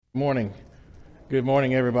Morning. Good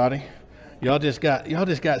morning, everybody. Y'all just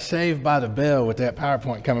got saved by the bell with that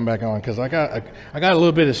PowerPoint coming back on, because I got a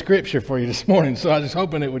little bit of scripture for you this morning, so I was just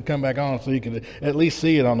hoping it would come back on so you could at least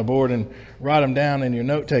see it on the board and write them down in your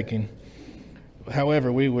note taking.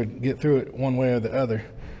 However, we would get through it one way or the other.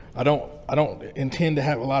 I don't intend to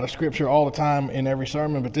have a lot of scripture all the time in every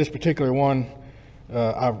sermon, but this particular one,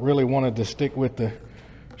 I really wanted to stick with the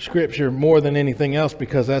scripture more than anything else,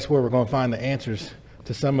 because that's where we're going to find the answers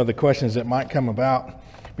to some of the questions that might come about.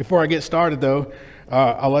 Before I get started, though,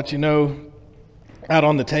 I'll let you know, out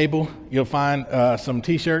on the table, you'll find some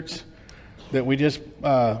T-shirts that we just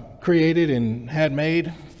created and had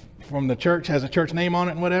made from the church, has a church name on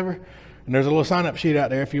it and whatever. And there's a little sign-up sheet out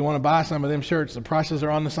there. If you want to buy some of them shirts, the prices are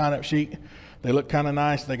on the sign-up sheet. They look kind of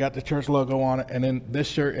nice. They got the church logo on it. And then this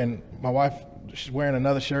shirt, and my wife, she's wearing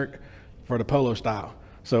another shirt for the polo style.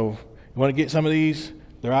 So you want to get some of these?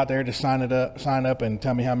 They're out there. Just sign up and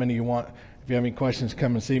tell me how many you want. If you have any questions,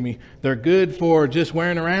 come and see me. They're good for just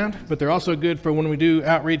wearing around, but they're also good for when we do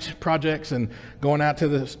outreach projects and going out to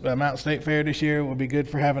the Mountain State Fair this year. Will be good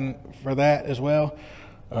for that as well.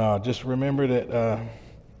 Just remember that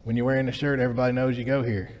when you're wearing the shirt, everybody knows you go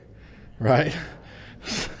here, right?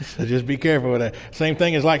 So just be careful with that. Same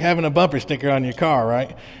thing as like having a bumper sticker on your car,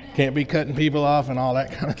 right? Can't be cutting people off and all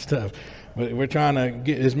that kind of stuff. But we're trying to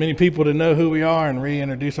get as many people to know who we are and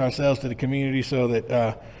reintroduce ourselves to the community, so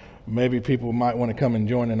that maybe people might want to come and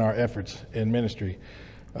join in our efforts in ministry.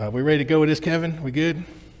 We ready to go with this, Kevin? We good?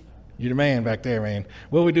 You're the man back there, man.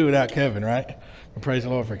 What we do without Kevin, right? Well, praise the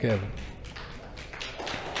Lord for Kevin.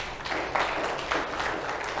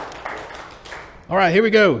 All right, here we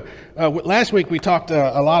go. Last week we talked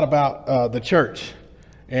a lot about the church.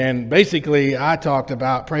 And basically, I talked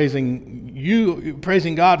about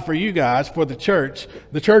praising God for you guys, for the church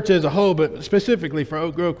as a whole, but specifically for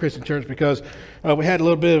Oak Grove Christian Church, because we had a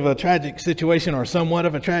little bit of a tragic situation, or somewhat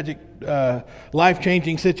of a tragic,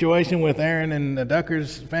 life-changing situation with Aaron and the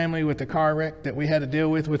Duckers family with the car wreck that we had to deal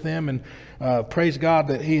with them. And praise God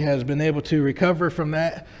that he has been able to recover from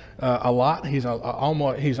that a lot. He's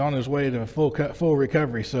on his way to full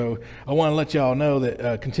recovery. So I want to let y'all know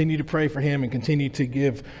that continue to pray for him and continue to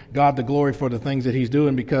give God the glory for the things that he's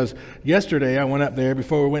doing, because yesterday I went up there,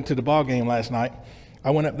 before we went to the ball game last night,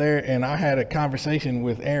 I went up there and I had a conversation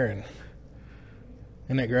with Aaron.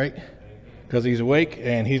 Isn't that great? Because he's awake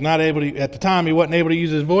and he's not able to, at the time he wasn't able to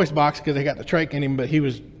use his voice box because they got the trach in him, but he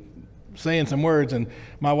was saying some words, and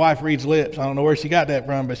my wife reads lips. I don't know where she got that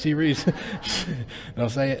from, but she reads.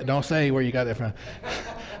 Don't say where you got that from.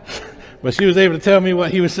 But she was able to tell me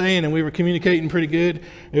what he was saying, and we were communicating pretty good.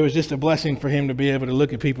 It was just a blessing for him to be able to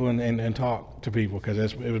look at people and talk to people, because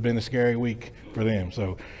it has been a scary week for them.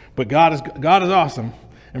 So, but God is awesome,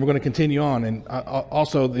 and we're going to continue on. And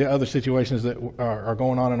also the other situations that are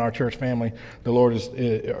going on in our church family, the Lord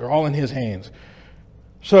are all in His hands.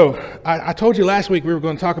 So I told you last week we were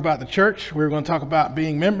going to talk about the church. We were going to talk about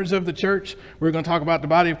being members of the church. We were going to talk about the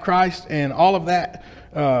body of Christ and all of that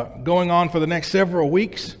going on for the next several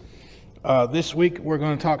weeks. This week we're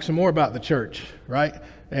going to talk some more about the church, right?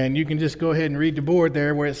 And you can just go ahead and read the board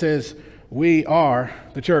there where it says, "We are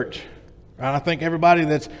the church." And I think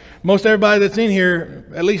most everybody that's in here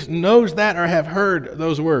at least knows that or have heard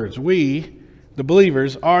those words. We, the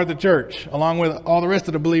believers, are the church, along with all the rest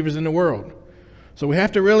of the believers in the world. So we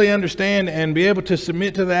have to really understand and be able to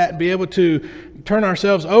submit to that, be able to turn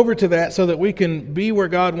ourselves over to that, so that we can be where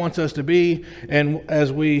God wants us to be. And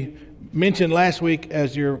as we mentioned last week,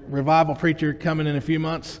 as your revival preacher coming in a few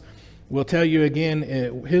months will tell you again,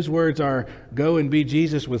 his words are, go and be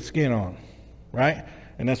Jesus with skin on, right?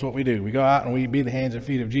 And that's what we do. We go out and we be the hands and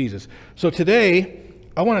feet of Jesus. So today,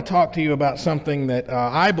 I want to talk to you about something that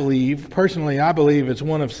I believe it's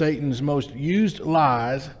one of Satan's most used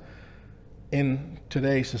lies in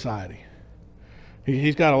today's society.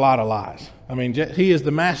 He's got a lot of lies. I mean, he is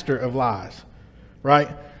the master of lies, right?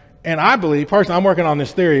 And I believe, personally, I'm working on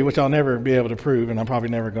this theory, which I'll never be able to prove, and I'm probably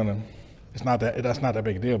never going to, that's not that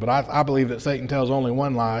big a deal, but I believe that Satan tells only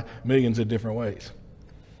one lie millions of different ways,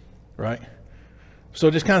 right?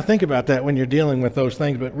 So just kind of think about that when you're dealing with those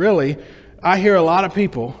things. But really, I hear a lot of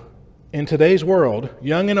people in today's world,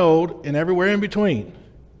 young and old, and everywhere in between,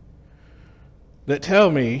 that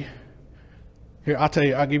tell me, here, I'll tell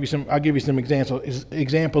you, I'll give you some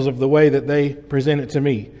examples of the way that they present it to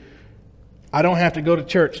me. I don't have to go to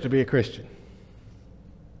church to be a Christian.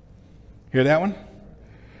 Hear that one? How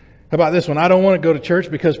about this one? I don't want to go to church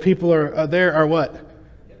because people are what?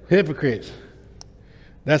 Hypocrites.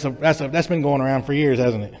 That's been going around for years,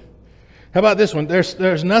 hasn't it? How about this one?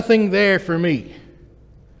 There's nothing there for me.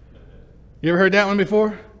 You ever heard that one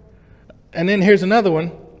before? And then here's another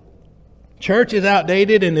one. Church is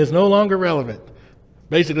outdated and is no longer relevant.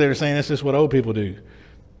 Basically, they're saying that's just what old people do.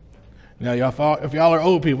 Now, if y'all are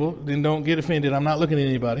old people, then don't get offended. I'm not looking at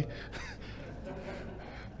anybody.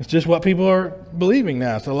 It's just what people are believing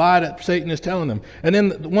now. It's a lie that Satan is telling them. And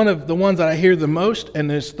then one of the ones that I hear the most,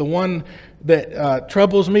 and it's the one that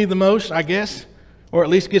troubles me the most, I guess, or at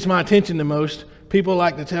least gets my attention the most, people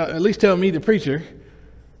like to tell me, the preacher,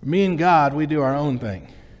 me and God, we do our own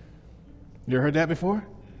thing. You ever heard that before?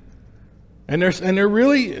 And they're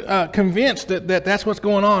really convinced that that's what's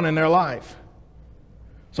going on in their life.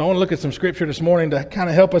 So I want to look at some scripture this morning to kind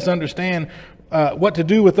of help us understand what to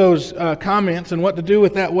do with those comments and what to do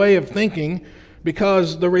with that way of thinking,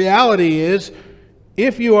 because the reality is,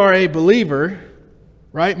 if you are a believer,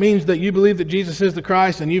 right, means that you believe that Jesus is the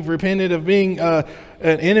Christ and you've repented of being an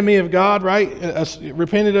enemy of God, right,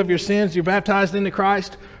 repented of your sins, you're baptized into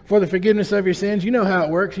Christ for the forgiveness of your sins. You know how it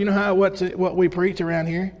works. You know what we preach around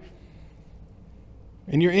here.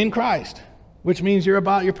 And you're in Christ, which means you're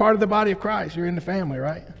part of the body of Christ. You're in the family,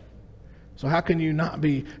 right? So how can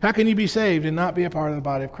you be saved and not be a part of the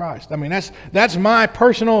body of Christ? I mean, that's my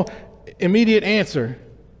personal immediate answer.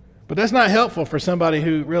 But that's not helpful for somebody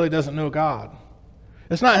who really doesn't know God.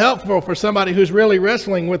 It's not helpful for somebody who's really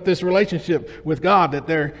wrestling with this relationship with God that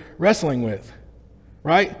they're wrestling with,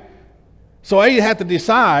 right? So we have to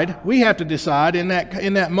decide in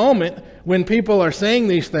that moment when people are saying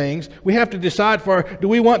these things, we have to decide do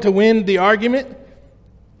we want to win the argument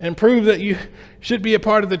and prove that you should be a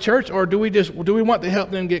part of the church, or do we want to help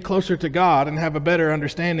them get closer to God and have a better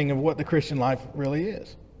understanding of what the Christian life really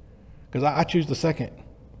is? Because I choose the second,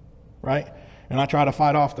 right? And I try to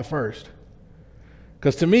fight off the first.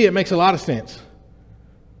 Because to me it makes a lot of sense.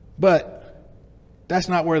 But that's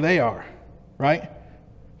not where they are, right?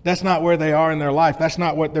 That's not where they are in their life. That's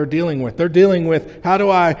not what they're dealing with. They're dealing with, how do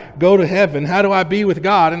I go to heaven? How do I be with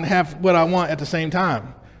God and have what I want at the same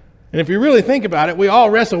time? And if you really think about it, we all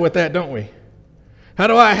wrestle with that, don't we? How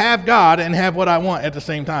do I have God and have what I want at the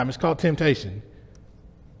same time? It's called temptation.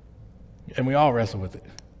 And we all wrestle with it.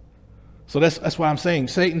 So that's why I'm saying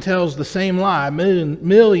Satan tells the same lie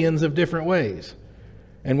millions of different ways.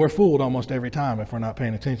 And we're fooled almost every time if we're not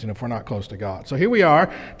paying attention, if we're not close to God. So here we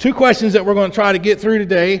are. 2 questions that we're going to try to get through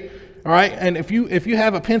today. All right. And if you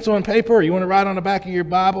have a pencil and paper, or you want to write on the back of your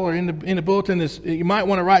Bible or in the bulletin, you might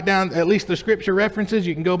want to write down at least the scripture references.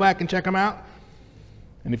 You can go back and check them out.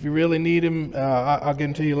 And if you really need them, I'll give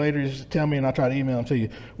them to you later. Just tell me and I'll try to email them to you.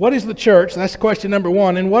 What is the church? That's question number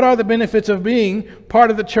 1. And what are the benefits of being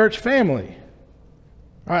part of the church family?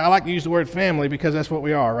 All right. I like to use the word family because that's what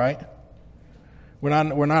we are, right? We're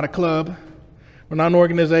not a club. We're not an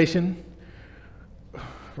organization,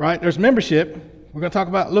 right? There's membership. We're going to talk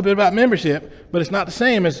a little bit about membership, but it's not the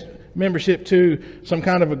same as membership to some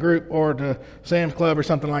kind of a group or to Sam's Club or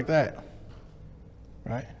something like that,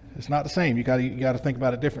 right? It's not the same. You got to think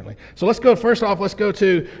about it differently. So let's go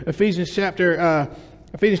to Ephesians chapter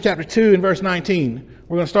 2 and verse 19.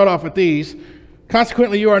 We're going to start off with these.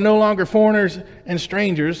 Consequently, you are no longer foreigners and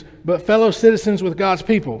strangers, but fellow citizens with God's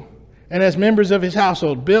people, and as members of his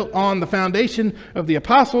household, built on the foundation of the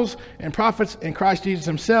apostles and prophets and Christ Jesus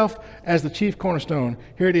himself as the chief cornerstone.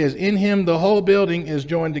 Here it is. In him, the whole building is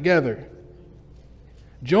joined together.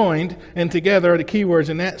 Joined and together are the key words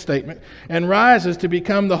in that statement. And rises to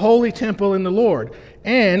become the holy temple in the Lord.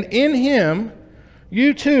 And in him,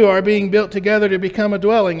 you too are being built together to become a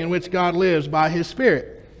dwelling in which God lives by his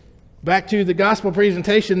Spirit. Back to the gospel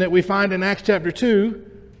presentation that we find in Acts chapter 2,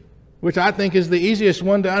 which I think is the easiest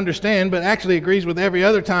one to understand, but actually agrees with every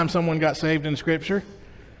other time someone got saved in Scripture.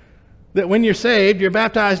 That when you're saved, you're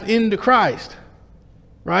baptized into Christ,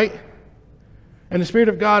 right? And the Spirit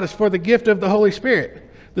of God is for the gift of the Holy Spirit.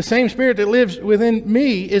 The same Spirit that lives within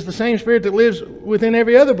me is the same Spirit that lives within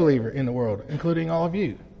every other believer in the world, including all of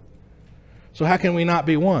you. So how can we not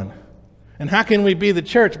be one? And how can we be the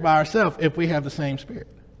church by ourselves if we have the same Spirit?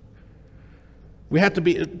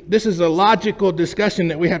 This is a logical discussion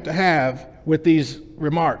that we have to have with these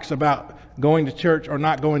remarks about going to church or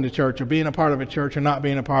not going to church, or being a part of a church or not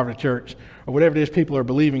being a part of a church, or whatever it is people are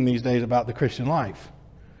believing these days about the Christian life.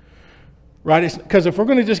 Right? Because if we're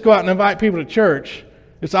going to just go out and invite people to church,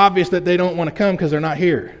 it's obvious that they don't want to come because they're not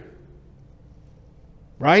here.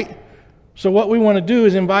 Right? So what we want to do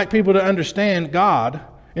is invite people to understand God,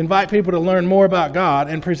 invite people to learn more about God,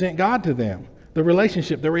 and present God to them. The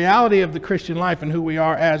relationship, the reality of the Christian life and who we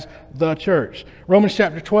are as the church. Romans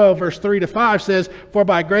chapter 12, verse 3-5 says, "For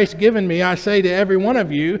by grace given me, I say to every one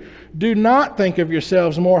of you, do not think of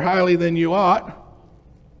yourselves more highly than you ought."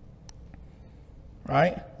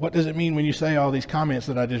 Right? What does it mean when you say all these comments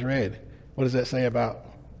that I just read? What does that say about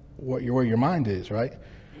where your mind is, right?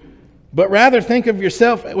 But rather think of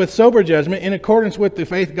yourself with sober judgment in accordance with the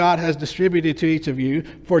faith God has distributed to each of you.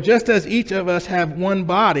 For just as each of us have one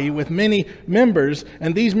body with many members,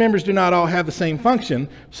 and these members do not all have the same function,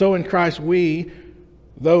 so in Christ we,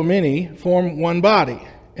 though many, form one body,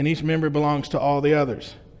 and each member belongs to all the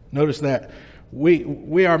others. Notice that.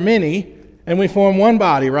 We are many, and we form one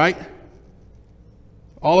body, right?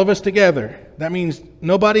 All of us together. That means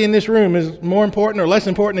nobody in this room is more important or less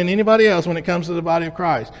important than anybody else when it comes to the body of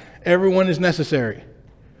Christ. Everyone is necessary.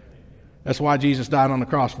 That's why Jesus died on the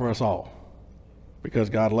cross for us all.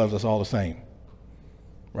 Because God loves us all the same.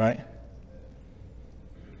 Right?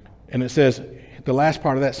 And it says, the last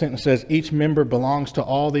part of that sentence says, each member belongs to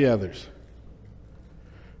all the others.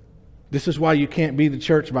 This is why you can't be the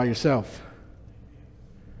church by yourself.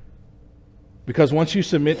 Because once you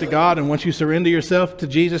submit to God and once you surrender yourself to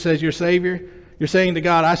Jesus as your Savior, you're saying to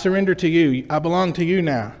God, I surrender to you. I belong to you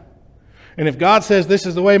now. And if God says this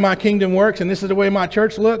is the way my kingdom works and this is the way my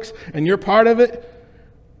church looks and you're part of it,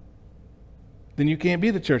 then you can't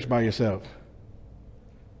be the church by yourself.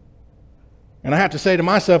 And I have to say to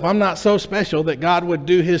myself, I'm not so special that God would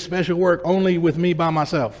do his special work only with me by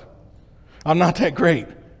myself. I'm not that great,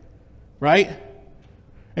 right?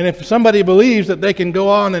 And if somebody believes that they can go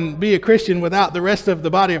on and be a Christian without the rest of the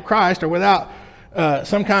body of Christ or without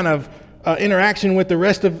some kind of interaction with the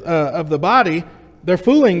rest of the body, they're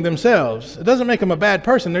fooling themselves. It doesn't make them a bad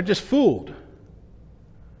person. They're just fooled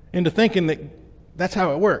into thinking that that's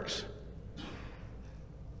how it works.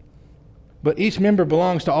 But each member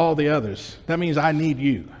belongs to all the others. That means I need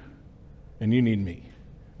you and you need me.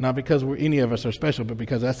 Not because any of us are special, but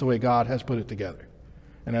because that's the way God has put it together.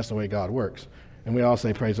 And that's the way God works. And we all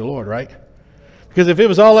say, praise the Lord, right? Because if it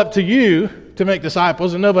was all up to you to make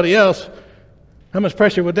disciples and nobody else, how much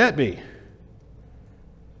pressure would that be?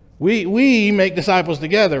 We make disciples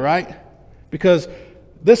together, right? Because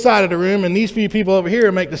this side of the room and these few people over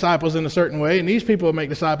here make disciples in a certain way, and these people make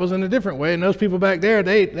disciples in a different way, and those people back there,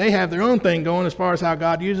 they have their own thing going as far as how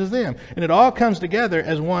God uses them. And it all comes together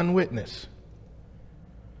as one witness.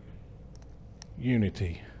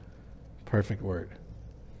 Unity. Perfect word.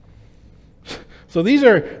 So these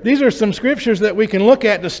are some scriptures that we can look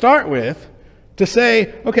at to start with to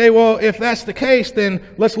say, okay, well, if that's the case, then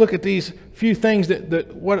let's look at these few things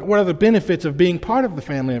what are the benefits of being part of the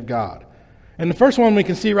family of God. And the first one we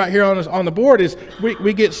can see right here on the board is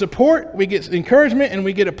we get support, we get encouragement, and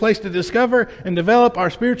we get a place to discover and develop our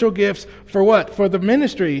spiritual gifts for what? For the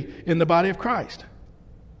ministry in the body of Christ.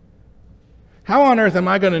 How on earth am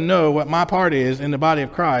I going to know what my part is in the body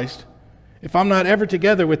of Christ if I'm not ever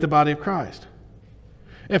together with the body of Christ?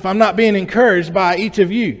 If I'm not being encouraged by each of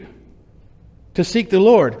you to seek the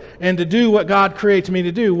Lord and to do what God creates me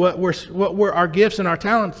to do, what our gifts and our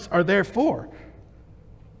talents are there for.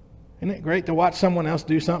 Isn't it great to watch someone else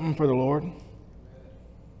do something for the Lord?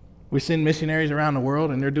 We send missionaries around the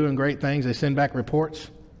world and they're doing great things. They send back reports.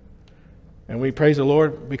 And we praise the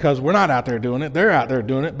Lord because we're not out there doing it. They're out there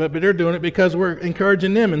doing it, but they're doing it because we're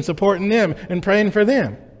encouraging them and supporting them and praying for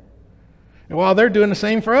them. And while they're doing the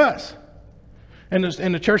same for us. And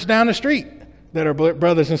the church down the street that are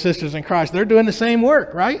brothers and sisters in Christ, they're doing the same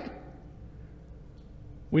work, right?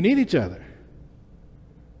 We need each other.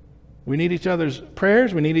 We need each other's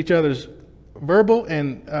prayers. We need each other's verbal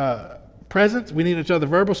and presence. We need each other's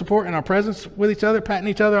verbal support and our presence with each other, patting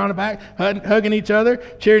each other on the back, hugging each other,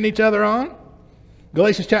 cheering each other on.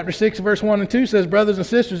 Galatians chapter 6, verse 1 and 2 says, brothers and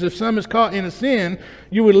sisters, if some is caught in a sin,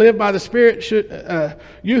 you who live by the Spirit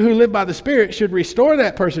should restore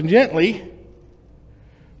that person gently.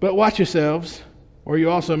 But watch yourselves, or you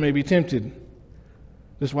also may be tempted.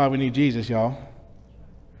 This is why we need Jesus, y'all.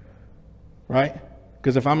 Right?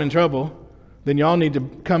 Because if I'm in trouble, then y'all need to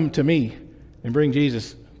come to me and bring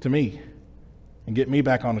Jesus to me and get me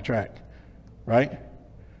back on the track. Right? It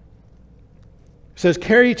says,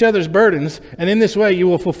 carry each other's burdens, and in this way you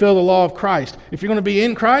will fulfill the law of Christ. If you're going to be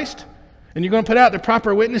in Christ, and you're going to put out the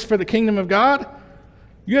proper witness for the kingdom of God,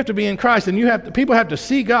 you have to be in Christ, and people have to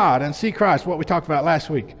see God and see Christ, what we talked about last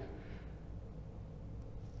week.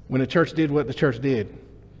 When the church did what the church did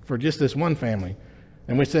for just this one family.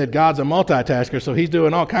 And we said God's a multitasker, so he's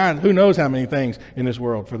doing all kinds, who knows how many things in this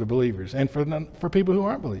world for the believers and for people who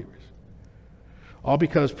aren't believers. All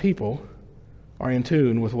because people are in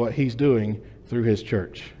tune with what he's doing through his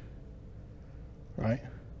church. Right?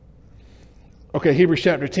 Okay, Hebrews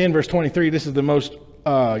chapter 10, verse 23, this is the most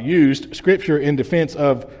used scripture in defense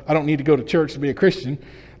of I don't need to go to church to be a Christian.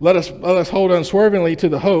 Let us hold unswervingly to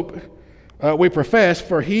the hope we profess,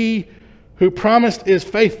 for he who promised is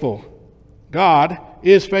faithful. God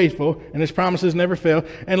is faithful, and his promises never fail.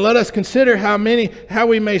 And let us consider how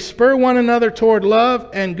we may spur one another toward love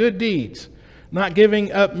and good deeds, not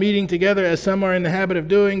giving up meeting together as some are in the habit of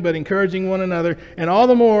doing, but encouraging one another, and all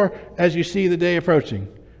the more as you see the day approaching.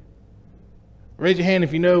 Raise your hand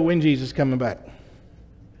if you know when Jesus is coming back.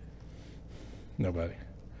 Nobody.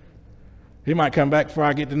 He might come back before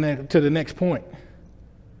I get to the next point.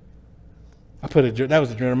 That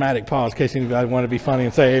was a dramatic pause in case anybody wanted to be funny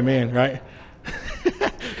and say amen, right?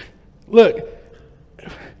 Look,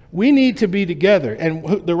 we need to be together.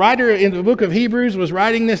 And the writer in the book of Hebrews was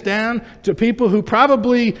writing this down to people who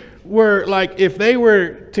probably were like, if they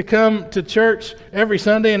were to come to church every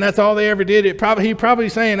Sunday and that's all they ever did, he's probably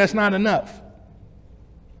saying that's not enough.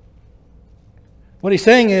 What he's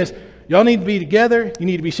saying is, y'all need to be together. You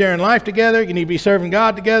need to be sharing life together. You need to be serving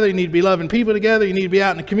God together. You need to be loving people together. You need to be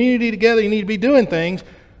out in the community together. You need to be doing things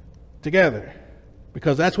together,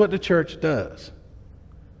 because that's what the church does.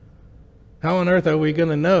 How on earth are we going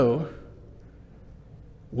to know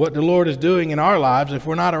what the Lord is doing in our lives if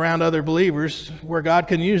we're not around other believers where God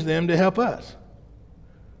can use them to help us?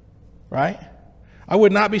 Right? I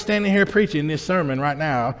would not be standing here preaching this sermon right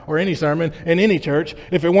now, or any sermon in any church,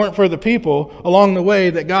 if it weren't for the people along the way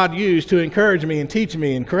that God used to encourage me and teach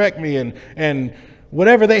me and correct me and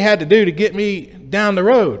whatever they had to do to get me down the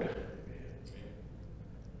road.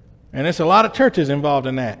 And it's a lot of churches involved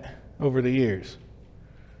in that over the years.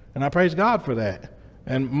 And I praise God for that.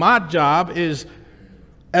 And my job is,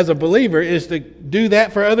 as a believer, is to do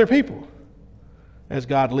that for other people as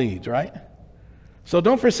God leads, right? So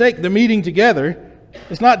don't forsake the meeting together.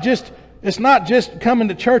 It's not just coming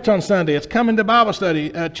to church on Sunday. It's coming to Bible study,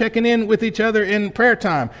 checking in with each other in prayer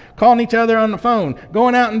time, calling each other on the phone,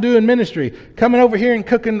 going out and doing ministry, coming over here and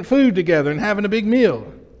cooking food together and having a big meal,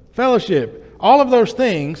 fellowship. All of those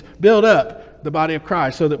things build up the body of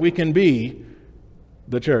Christ so that we can be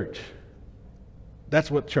the church. That's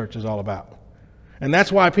what church is all about. And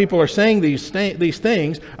that's why people are saying these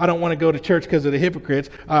things. I don't want to go to church because of the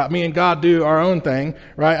hypocrites. Me and God do our own thing,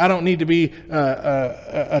 right? I don't need to be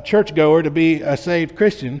a churchgoer to be a saved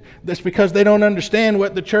Christian. That's because they don't understand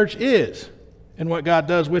what the church is and what God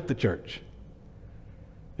does with the church.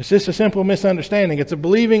 It's just a simple misunderstanding. It's a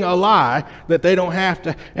believing a lie that they don't have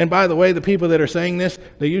to. And by the way, the people that are saying this,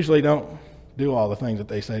 they usually don't do all the things that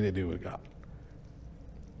they say they do with God.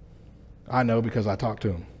 I know because I talk to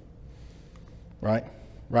them. Right?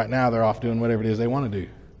 Right now they're off doing whatever it is they want to do.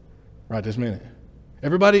 Right this minute.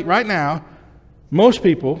 Everybody, right now, most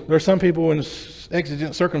people, there's some people in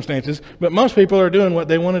exigent circumstances, but most people are doing what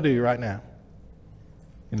they want to do right now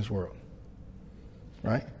in this world.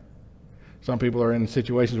 Right? Some people are in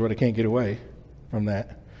situations where they can't get away from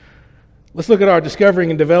that. Let's look at our discovering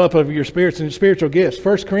and develop of your spirits and spiritual gifts.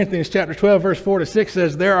 1 Corinthians chapter 12, verse 4-6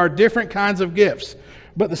 says, there are different kinds of gifts,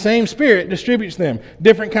 but the same Spirit distributes them.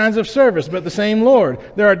 Different kinds of service, but the same Lord.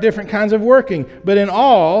 There are different kinds of working, but in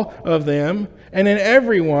all of them and in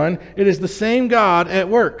everyone, it is the same God at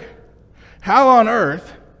work. How on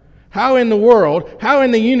earth, how in the world, how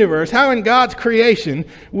in the universe, how in God's creation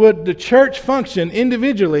would the church function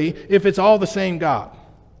individually if it's all the same God?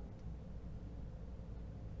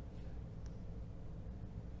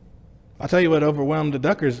 I'll tell you what overwhelmed the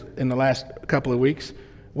Duckers in the last couple of weeks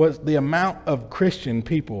was the amount of Christian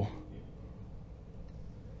people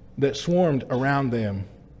that swarmed around them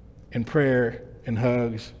in prayer and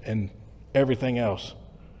hugs and everything else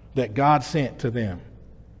that God sent to them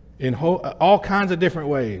in all kinds of different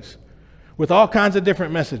ways, with all kinds of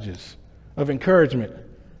different messages of encouragement,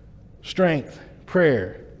 strength,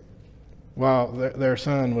 prayer, while their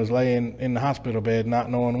son was laying in the hospital bed not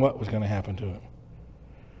knowing what was going to happen to him.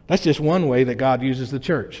 That's just one way that God uses the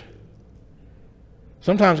church.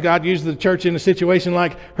 Sometimes God uses the church in a situation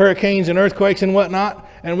like hurricanes and earthquakes and whatnot,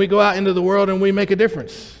 and we go out into the world and we make a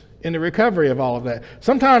difference in the recovery of all of that.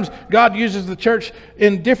 Sometimes God uses the church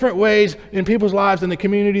in different ways in people's lives in the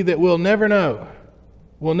community that we'll never know.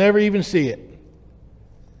 We'll never even see it,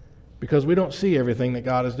 because we don't see everything that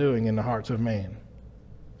God is doing in the hearts of man.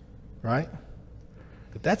 Right?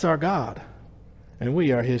 But that's our God, and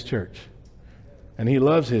we are His church, and He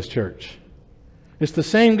loves His church. It's the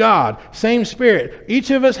same God, same Spirit.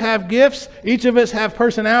 Each of us have gifts. Each of us have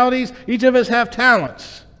personalities. Each of us have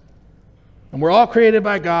talents. And we're all created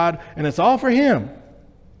by God, and it's all for Him.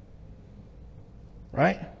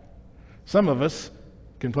 Right? Some of us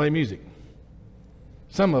can play music.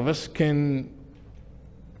 Some of us can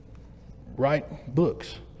write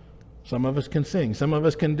books. Some of us can sing. Some of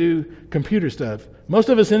us can do computer stuff. Most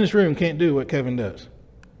of us in this room can't do what Kevin does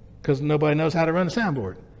because nobody knows how to run a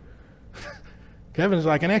soundboard. Kevin's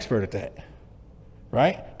like an expert at that.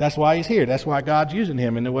 right? That's why he's here. That's why God's using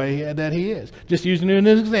him in the way that he is. Just using it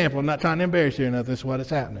as an example. I'm not trying to embarrass you or nothing. That's what is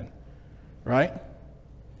happening, right?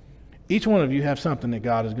 Each one of you have something that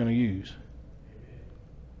God is going to use.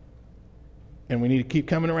 And we need to keep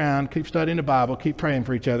coming around, keep studying the Bible, keep praying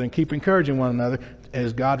for each other, and keep encouraging one another.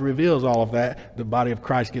 As God reveals all of that, the body of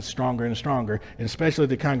Christ gets stronger and stronger, and especially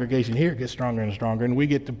the congregation here gets stronger and stronger, and we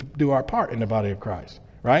get to do our part in the body of Christ,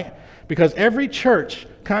 right? Because every church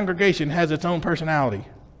congregation has its own personality.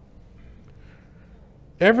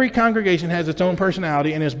 Every congregation has its own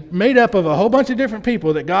personality and is made up of a whole bunch of different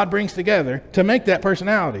people that God brings together to make that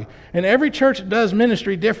personality. And every church does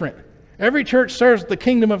ministry different. Every church serves the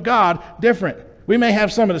kingdom of God different. We may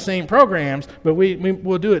have some of the same programs, but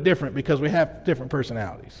we'll do it different because we have different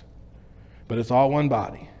personalities. But it's all one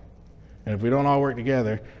body. And if we don't all work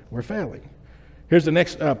together, we're failing. Here's the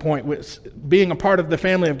next point. Being a part of the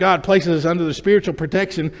family of God places us under the spiritual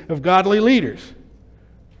protection of godly leaders.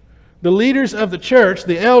 The leaders of the church,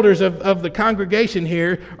 the elders of the congregation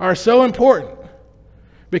here, are so important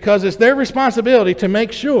because it's their responsibility to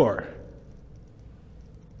make sure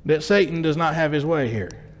that Satan does not have his way here.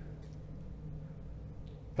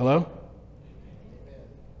 Hello?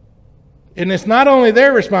 And it's not only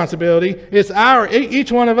their responsibility, it's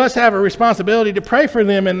each one of us have a responsibility to pray for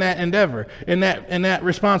them in that endeavor, in that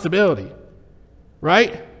responsibility.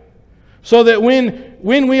 Right? So that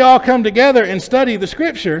when we all come together and study the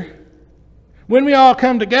Scripture, when we all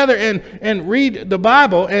come together and read the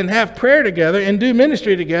Bible and have prayer together and do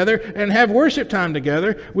ministry together and have worship time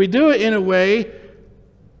together, we do it in a way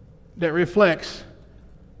that reflects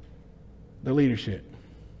the leadership.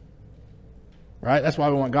 Right? That's why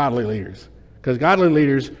we want godly leaders. Because godly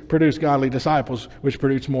leaders produce godly disciples, which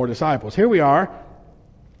produce more disciples. Here we are.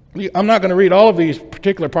 I'm not going to read all of these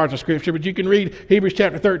particular parts of Scripture, but you can read Hebrews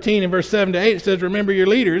chapter 13 and verse 7 to 8. It says, remember your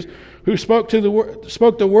leaders who spoke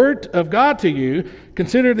the word of God to you.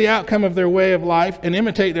 Consider the outcome of their way of life and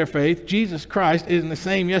imitate their faith. Jesus Christ is the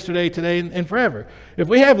same yesterday, today, and forever. If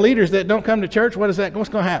we have leaders that don't come to church, what's going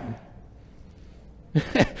to happen?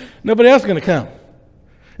 Nobody else is going to come.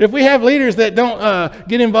 If we have leaders that don't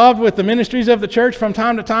get involved with the ministries of the church from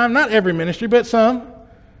time to time, not every ministry, but some,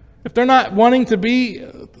 if they're not wanting to be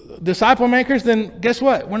disciple makers, then guess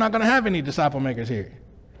what? We're not going to have any disciple makers here.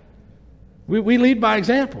 We lead by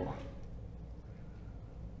example.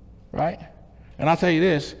 Right? And I'll tell you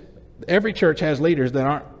this, every church has leaders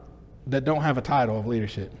that don't have a title of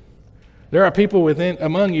leadership. There are people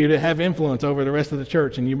among you that have influence over the rest of the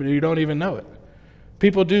church, and you don't even know it.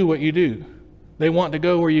 People do what you do. They want to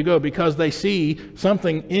go where you go because they see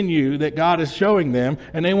something in you that God is showing them,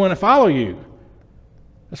 and they want to follow you.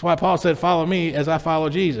 That's why Paul said, follow me as I follow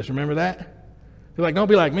Jesus. Remember that? He's like, don't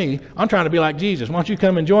be like me. I'm trying to be like Jesus. Why don't you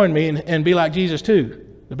come and join me and be like Jesus too?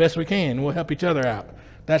 The best we can. We'll help each other out.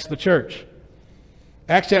 That's the church.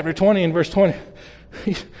 Acts chapter 20 and verse 20.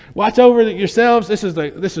 Watch over yourselves.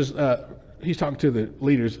 He's talking to the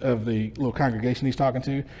leaders of the little congregation he's talking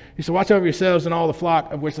to. He said, watch over yourselves and all the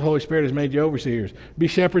flock of which the Holy Spirit has made you overseers. Be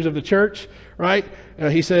shepherds of the church, right?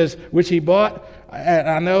 He says, which he bought.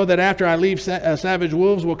 I know that after I leave, savage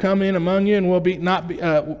wolves will come in among you and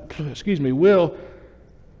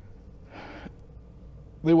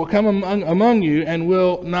they will come among you and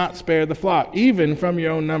will not spare the flock, even from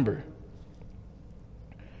your own number.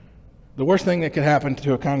 The worst thing that could happen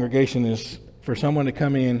to a congregation is for someone to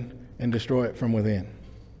come in and destroy it from within.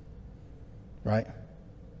 Right?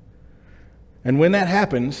 And when that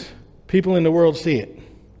happens, people in the world see it.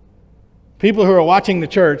 People who are watching the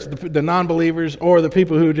church, the non-believers, or the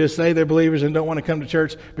people who just say they're believers and don't want to come to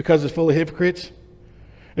church because it's full of hypocrites,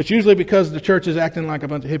 it's usually because the church is acting like a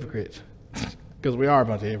bunch of hypocrites. Because we are a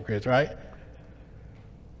bunch of hypocrites, right?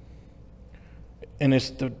 And it's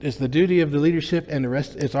the duty of the leadership and the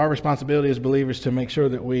rest. It's our responsibility as believers to make sure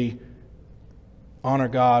that we honor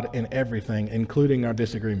God in everything, including our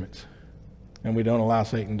disagreements. And we don't allow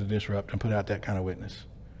Satan to disrupt and put out that kind of witness.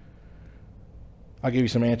 I'll give you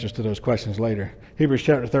some answers to those questions later. Hebrews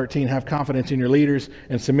chapter 13, have confidence in your leaders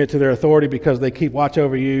and submit to their authority because they keep watch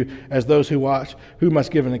over you as those who watch, who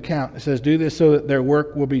must give an account. It says, do this so that their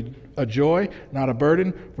work will be a joy, not a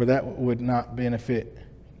burden, for that would not benefit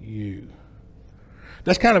you.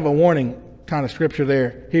 That's kind of a warning kind of scripture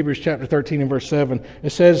there. Hebrews chapter 13 and verse 7.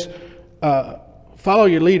 It says, follow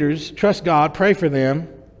your leaders, trust God, pray for them,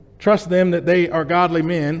 trust them that they are godly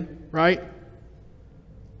men, right?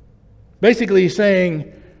 Basically, he's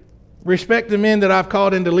saying, respect the men that I've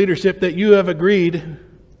called into leadership that you have agreed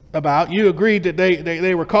about. You agreed that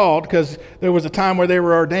they were called because there was a time where they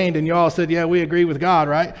were ordained and you all said, yeah, we agree with God,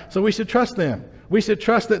 right? So we should trust them. We should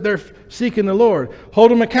trust that they're seeking the Lord.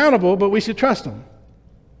 Hold them accountable, but we should trust them.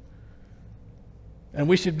 And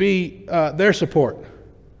we should be their support.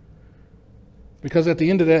 Because at the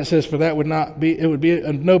end of that, it says, for that would be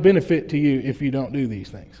of no benefit to you if you don't do these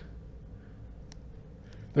things.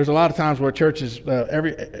 There's a lot of times where churches,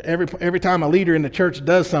 every time a leader in the church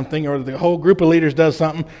does something, or the whole group of leaders does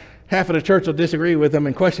something, half of the church will disagree with them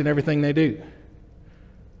and question everything they do.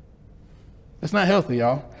 That's not healthy,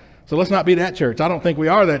 y'all. So let's not be that church. I don't think we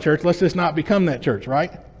are that church. Let's just not become that church,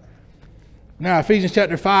 right? Now, Ephesians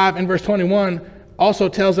chapter 5 and verse 21 also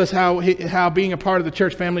tells us how being a part of the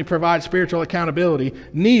church family provides spiritual accountability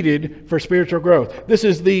needed for spiritual growth. This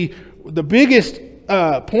is the biggest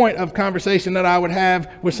point of conversation that I would have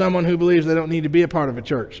with someone who believes they don't need to be a part of a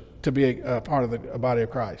church to be a part of the body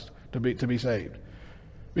of Christ, to be saved.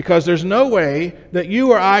 Because there's no way that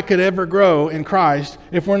you or I could ever grow in Christ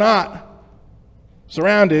if we're not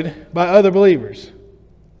surrounded by other believers.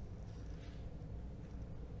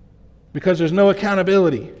 Because there's no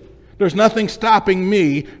accountability. There's nothing stopping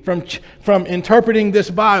me from interpreting this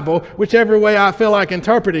Bible whichever way I feel like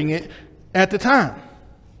interpreting it at the time.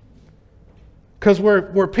 Because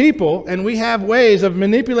we're people, and we have ways of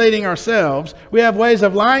manipulating ourselves. We have ways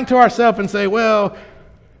of lying to ourselves and say, well,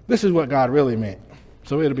 this is what God really meant,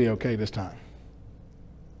 so it'll be okay this time.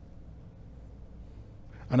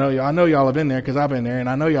 I know y'all have been there because I've been there, and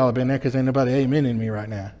I know y'all have been there because ain't nobody amening me right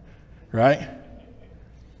now, right?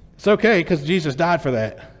 It's okay because Jesus died for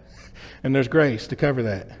that, and there's grace to cover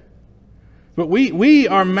that. But we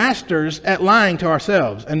are masters at lying to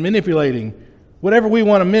ourselves and manipulating whatever we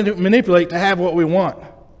want to manipulate to have what we want.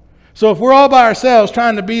 So if we're all by ourselves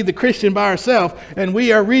trying to be the Christian by ourselves, and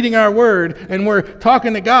we are reading our word and we're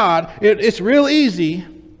talking to God, it's real easy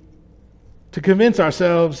to convince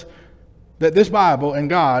ourselves that this Bible and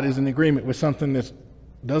God is in agreement with something that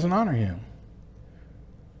doesn't honor Him.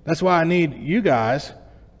 That's why I need you guys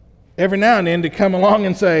every now and then to come along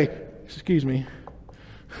and say, excuse me,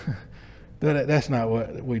 that's not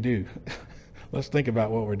what we do. Let's think about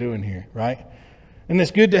what we're doing here, right? And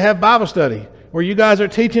it's good to have Bible study where you guys are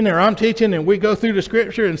teaching or I'm teaching and we go through the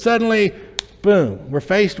scripture and suddenly, boom, we're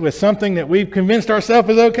faced with something that we've convinced ourselves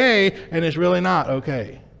is okay and it's really not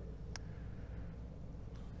okay.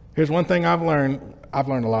 Here's one thing I've learned. I've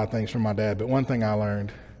learned a lot of things from my dad, but one thing I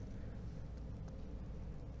learned: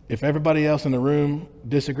 if everybody else in the room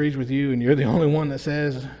disagrees with you and you're the only one that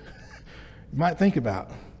says, you might think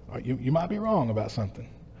about, or you might be wrong about something.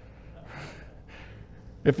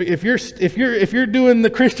 If you're doing the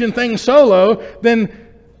Christian thing solo, then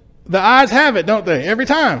the odds have it, don't they? Every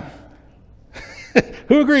time.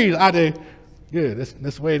 Who agrees? I do. Good.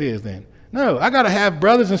 That's the way it is then. No, I got to have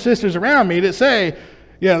brothers and sisters around me that say,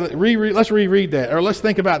 yeah, let's reread that, or let's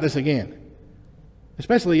think about this again.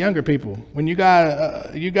 Especially younger people. When you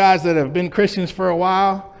guys that have been Christians for a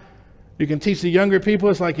while, you can teach the younger people.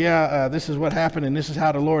 It's like, this is what happened, and this is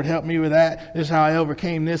how the Lord helped me with that. This is how I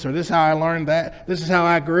overcame this, or this is how I learned that. This is how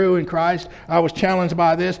I grew in Christ. I was challenged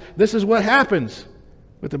by this. This is what happens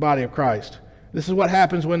with the body of Christ. This is what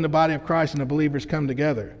happens when the body of Christ and the believers come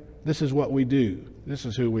together. This is what we do. This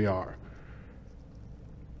is who we are.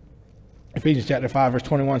 Ephesians chapter 5, verse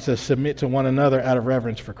 21 says, submit to one another out of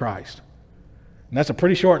reverence for Christ. And that's a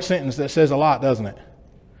pretty short sentence that says a lot, doesn't it?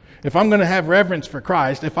 If I'm going to have reverence for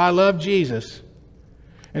Christ, if I love Jesus,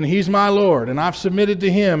 and He's my Lord, and I've submitted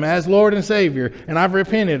to Him as Lord and Savior, and I've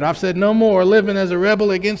repented, I've said no more living as a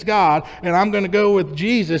rebel against God, and I'm going to go with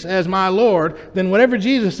Jesus as my Lord, then whatever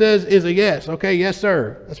Jesus says is a yes. Okay, yes,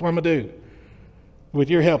 sir. That's what I'm going to do. With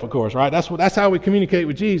your help, of course, right? That's how we communicate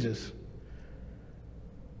with Jesus.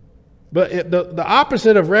 But the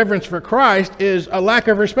opposite of reverence for Christ is a lack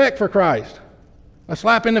of respect for Christ. A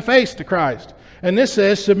slap in the face to Christ. And this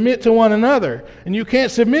says submit to one another. And you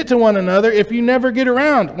can't submit to one another if you never get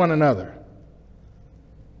around one another.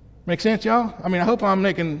 Make sense, y'all? I mean, I hope I'm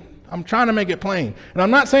trying to make it plain. And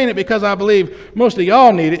I'm not saying it because I believe most of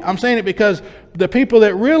y'all need it. I'm saying it because the people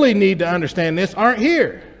that really need to understand this aren't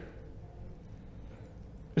here.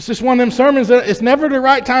 It's just one of them sermons that it's never the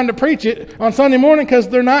right time to preach it on Sunday morning because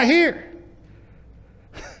they're not here.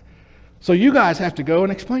 So you guys have to go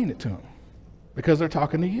and explain it to them because they're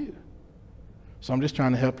talking to you. So I'm just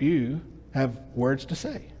trying to help you have words to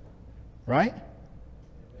say, right?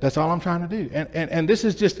 That's all I'm trying to do. And this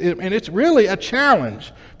is just, and it's really a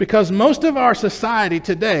challenge because most of our society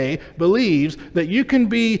today believes that you can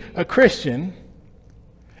be a Christian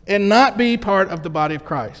and not be part of the body of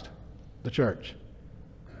Christ, the church.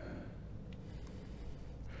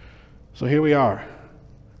 So here we are,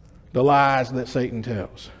 the lies that Satan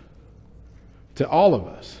tells to all of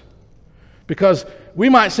us. Because we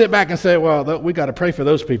might sit back and say, well, we got to pray for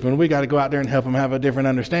those people and we got to go out there and help them have a different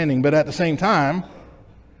understanding. But at the same time,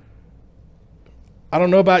 I don't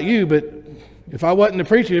know about you, but if I wasn't a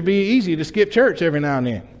preacher, it'd be easy to skip church every now and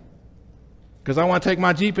then. Because I want to take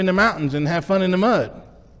my Jeep in the mountains and have fun in the mud.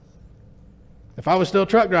 If I was still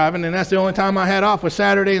truck driving and that's the only time I had off was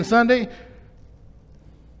Saturday and Sunday,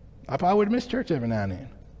 I probably would miss church every now and then.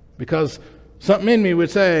 Because something in me would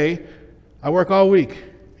say, I work all week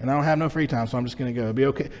and I don't have no free time, so I'm just going to go. It'll be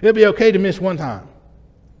okay. It'll be okay to miss one time.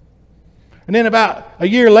 And then about a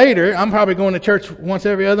year later, I'm probably going to church once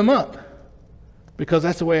every other month. Because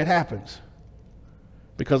that's the way it happens.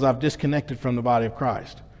 Because I've disconnected from the body of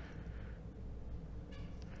Christ.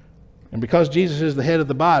 And because Jesus is the head of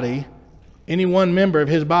the body, any one member of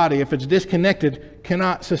his body, if it's disconnected,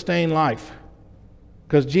 cannot sustain life.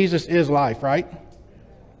 Because Jesus is life, right?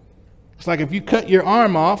 It's like if you cut your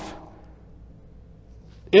arm off,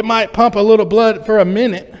 it might pump a little blood for a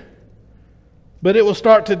minute, but it will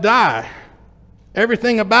start to die.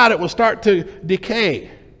 Everything about it will start to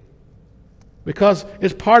decay. Because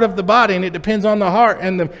it's part of the body and it depends on the heart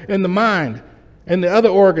and the mind and the other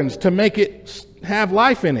organs to make it have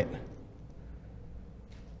life in it.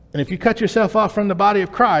 And if you cut yourself off from the body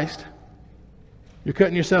of Christ, you're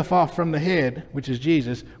cutting yourself off from the head, which is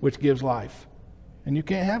Jesus, which gives life. And you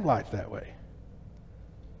can't have life that way.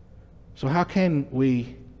 So how can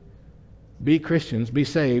we be Christians, be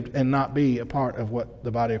saved, and not be a part of what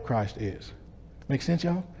the body of Christ is? Make sense,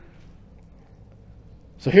 y'all?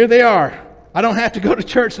 So here they are. I don't have to go to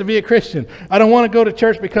church to be a Christian. I don't want to go to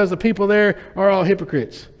church because the people there are all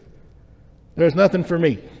hypocrites. There's nothing for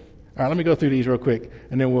me. All right, let me go through these real quick,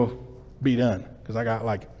 and then we'll be done, because I got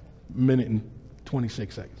like a minute and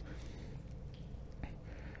 26 seconds.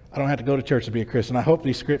 I don't have to go to church to be a Christian. I hope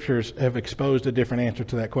these scriptures have exposed a different answer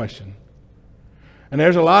to that question. And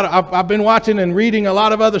there's a lot of, I've been watching and reading a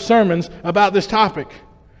lot of other sermons about this topic.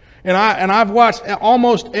 And I've watched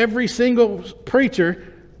almost every single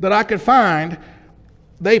preacher that I could find.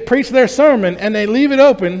 They preach their sermon and they leave it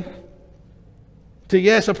open to,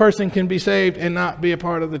 yes, a person can be saved and not be a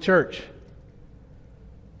part of the church.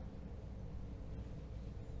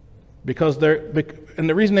 And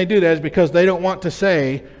the reason they do that is because they don't want to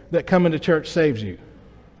say that coming to church saves you.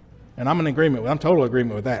 And I'm total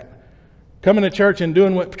agreement with that. Coming to church and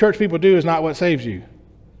doing what church people do is not what saves you.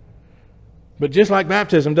 But just like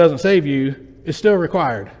baptism doesn't save you, it's still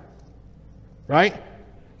required. Right?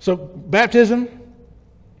 So baptism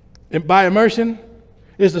by immersion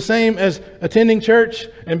is the same as attending church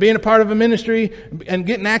and being a part of a ministry and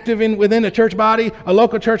getting active within a church body, a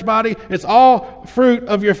local church body. It's all fruit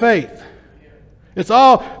of your faith. It's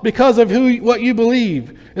all because of what you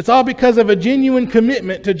believe. It's all because of a genuine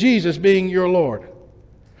commitment to Jesus being your Lord.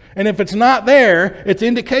 And if it's not there, it's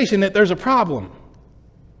indication that there's a problem.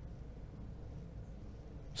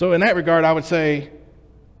 So in that regard, I would say,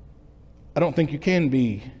 I don't think you can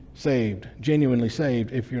be saved, genuinely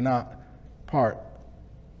saved, if you're not part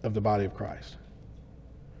of the body of Christ.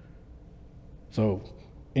 So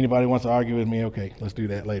anybody wants to argue with me, okay, let's do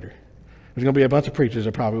that later. There's going to be a bunch of preachers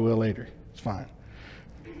that probably will later. It's fine.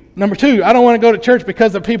 Number 2, I don't want to go to church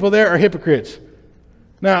because the people there are hypocrites.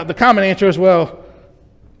 Now, the common answer is, well,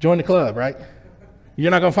 join the club, right?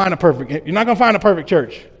 You're not going to find a perfect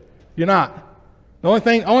church. You're not. The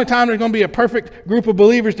only time there's going to be a perfect group of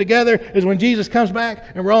believers together is when Jesus comes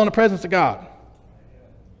back and we're all in the presence of God.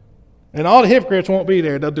 And all the hypocrites won't be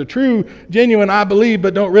there. The true, genuine, I believe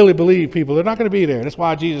but don't really believe people, they're not going to be there. That's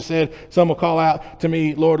why Jesus said, some will call out to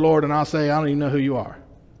me, Lord, Lord, and I'll say, I don't even know who you are.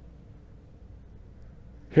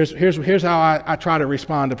 Here's how I try to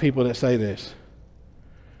respond to people that say this.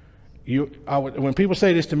 When people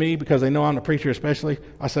say this to me, because they know I'm the preacher especially,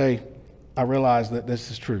 I say, I realize that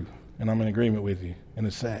this is true, and I'm in agreement with you, and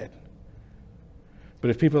it's sad. But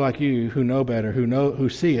if people like you who know better, who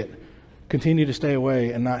see it, continue to stay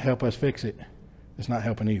away and not help us fix it, it's not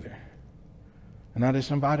helping either. And I just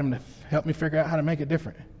invite them to help me figure out how to make it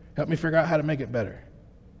different. Help me figure out how to make it better.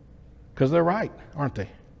 Because they're right, aren't they?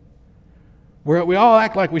 We all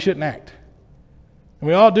act like we shouldn't act. And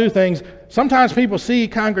we all do things. Sometimes people see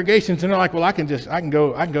congregations and they're like, well, I can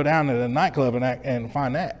go down to the nightclub and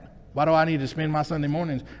find that. Why do I need to spend my Sunday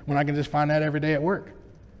mornings when I can just find that every day at work?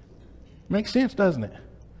 Makes sense, doesn't it?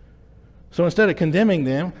 So instead of condemning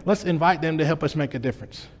them, let's invite them to help us make a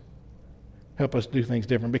difference. Help us do things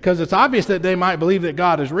different. Because it's obvious that they might believe that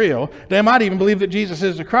God is real. They might even believe that Jesus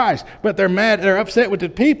is the Christ. But they're mad, they're upset with the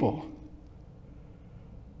people.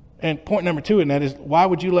 And point number 2 in that is, why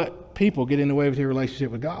would you let people get in the way of your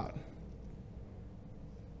relationship with God?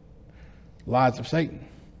 Lies of Satan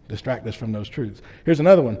distract us from those truths. Here's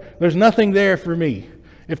another one. There's nothing there for me.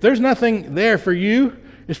 If there's nothing there for you,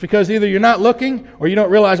 it's because either you're not looking or you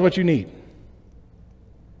don't realize what you need.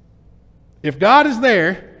 If God is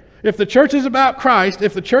there, if the church is about Christ,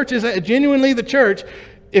 if the church is genuinely the church,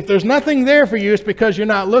 if there's nothing there for you, it's because you're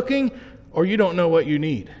not looking or you don't know what you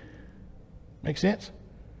need. Make sense?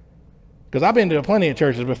 Because I've been to plenty of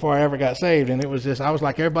churches before I ever got saved, and it was just, I was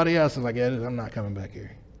like everybody else. I was like, yeah, I'm not coming back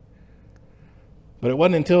here. But it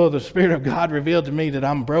wasn't until the Spirit of God revealed to me that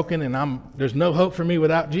I'm broken and there's no hope for me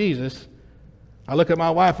without Jesus. I look at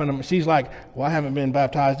my wife and she's like, well, I haven't been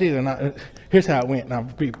baptized either. And here's how it went. And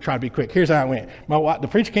I'll try to be quick. Here's how it went. The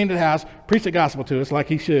preacher came to the house, preached the gospel to us like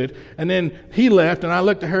he should. And then he left and I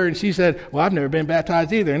looked at her and she said, well, I've never been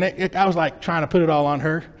baptized either. And I was like trying to put it all on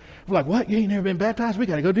her. I was like, what? You ain't never been baptized? We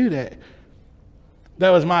got to go do that. That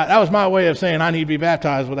was my way of saying I need to be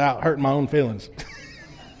baptized without hurting my own feelings.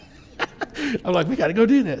 I'm like, we got to go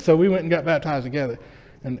do that. So we went and got baptized together,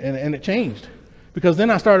 and it changed, because then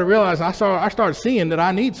I started realizing I started seeing that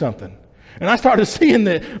I need something, and I started seeing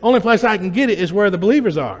that only place I can get it is where the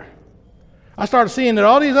believers are. I started seeing that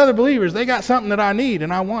all these other believers, they got something that I need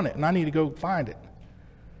and I want it, and I need to go find it.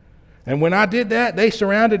 And when I did that, they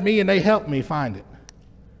surrounded me and they helped me find it.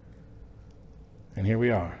 And here we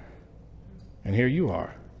are. And here you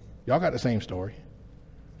are. Y'all got the same story.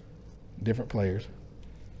 Different players.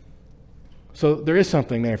 So there is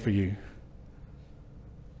something there for you.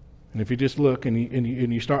 And if you just look and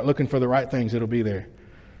you start looking for the right things, it'll be there.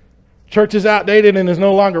 Church is outdated and is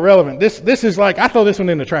no longer relevant. This is like, I throw this one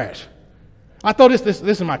in the trash. I throw this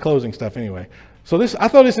is my closing stuff anyway. So I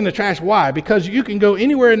throw this in the trash. Why? Because you can go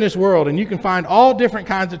anywhere in this world and you can find all different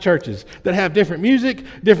kinds of churches that have different music,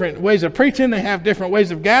 different ways of preaching. They have different ways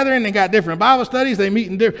of gathering. They got different Bible studies. They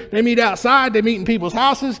meet outside. They meet in people's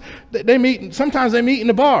houses. Sometimes they meet in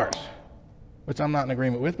the bars, which I'm not in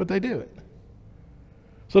agreement with, but they do it.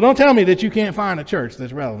 So don't tell me that you can't find a church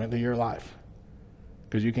that's relevant to your life,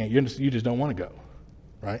 because you can't. You just don't want to go,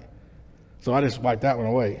 right? So I just wipe that one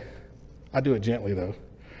away. I do it gently though.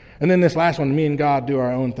 And then this last one, me and God do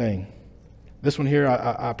our own thing. This one here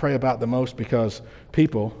I pray about the most, because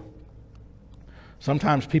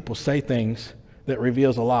sometimes people say things that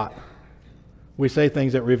reveals a lot. We say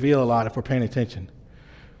things that reveal a lot if we're paying attention.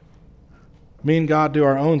 Me and God do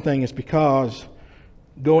our own thing is because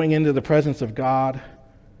going into the presence of God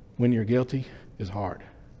when you're guilty is hard.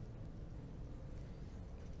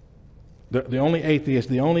 The only atheists,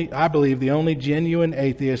 I believe the only genuine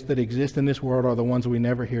atheists that exist in this world are the ones we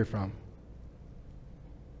never hear from.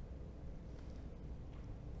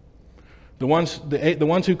 The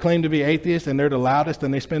ones who claim to be atheists and they're the loudest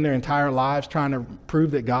and they spend their entire lives trying to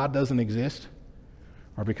prove that God doesn't exist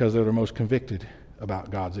are because they're the most convicted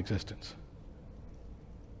about God's existence.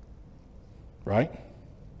 Right?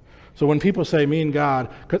 So when people say me and God,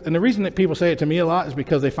 and the reason that people say it to me a lot is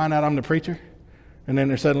because they find out I'm the preacher. And then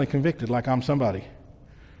they're suddenly convicted like I'm somebody.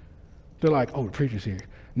 They're like, oh, the preacher's here.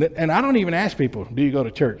 And I don't even ask people, do you go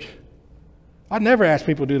to church? I never ask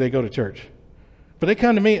people, do they go to church? But they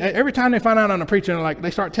come to me, every time they find out I'm a preacher,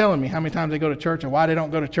 they start telling me how many times they go to church or why they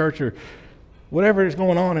don't go to church or whatever is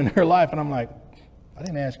going on in their life. And I'm like, I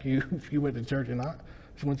didn't ask you if you went to church or not.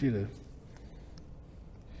 I just want you to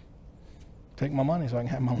take my money so I can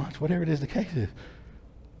have my lunch, whatever it is the case is.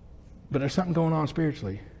 But there's something going on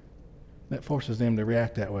spiritually that forces them to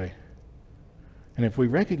react that way. And if we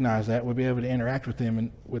recognize that, we'll be able to interact with them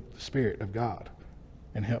with the Spirit of God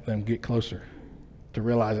and help them get closer to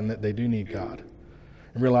realizing that they do need God,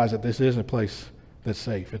 and realize that this is a place that's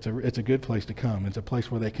safe. It's a good place to come. It's a place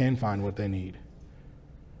where they can find what they need.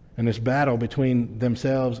 And this battle between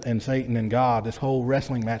themselves and Satan and God, this whole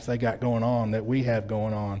wrestling match they got going on, that we have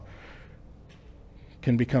going on,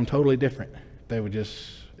 can become totally different if they would just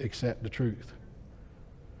accept the truth.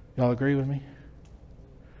 Y'all agree with me?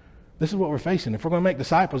 This is what we're facing. If we're going to make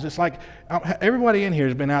disciples, it's like everybody in here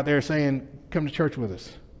has been out there saying, come to church with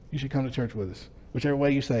us. You should come to church with us, whichever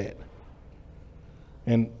way you say it.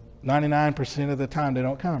 And 99% of the time they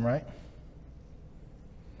don't come, right?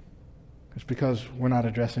 It's because we're not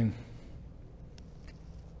addressing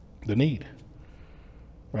the need,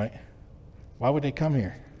 right? Why would they come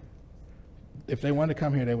here? If they wanted to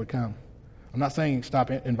come here, they would come. I'm not saying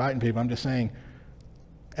stop inviting people. I'm just saying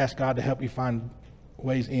ask God to help you find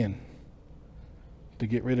ways in to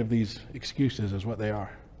get rid of these excuses is what they are.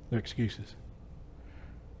 They're excuses.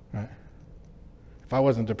 Right? If I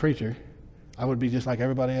wasn't a preacher, I would be just like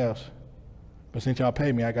everybody else. But since y'all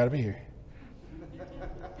pay me, I got to be here.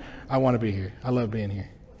 I want to be here. I love being here.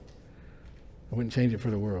 I wouldn't change it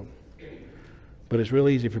for the world. But it's real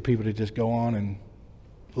easy for people to just go on and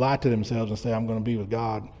lie to themselves and say, I'm going to be with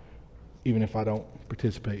God even if I don't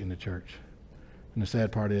participate in the church. And the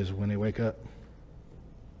sad part is when they wake up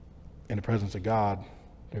in the presence of God,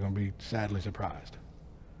 they're going to be sadly surprised.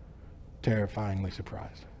 terrifyingly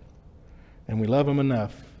surprised. And we love them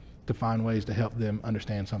enough to find ways to help them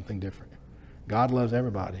understand something different. God loves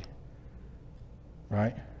everybody,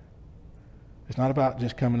 right? It's not about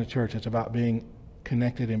just coming to church. It's about being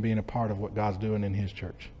connected and being a part of what God's doing in his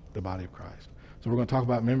church, the body of Christ. So we're going to talk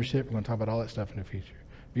about membership. We're going to talk about all that stuff in the future.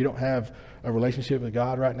 If you don't have a relationship with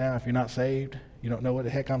God right now, if you're not saved, you don't know what the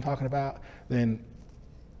heck I'm talking about, then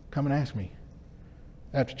come and ask me.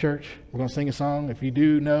 After church, we're going to sing a song. If you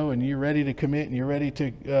do know and you're ready to commit and you're ready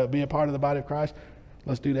to be a part of the body of Christ,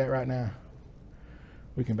 let's do that right now.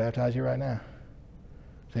 We can baptize you right now.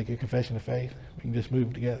 Take your confession of faith. We can just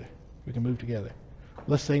move together. We can move together.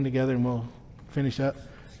 Let's sing together and we'll finish up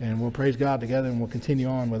and we'll praise God together and we'll continue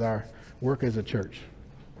on with our work as a church.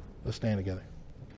 Let's stand together.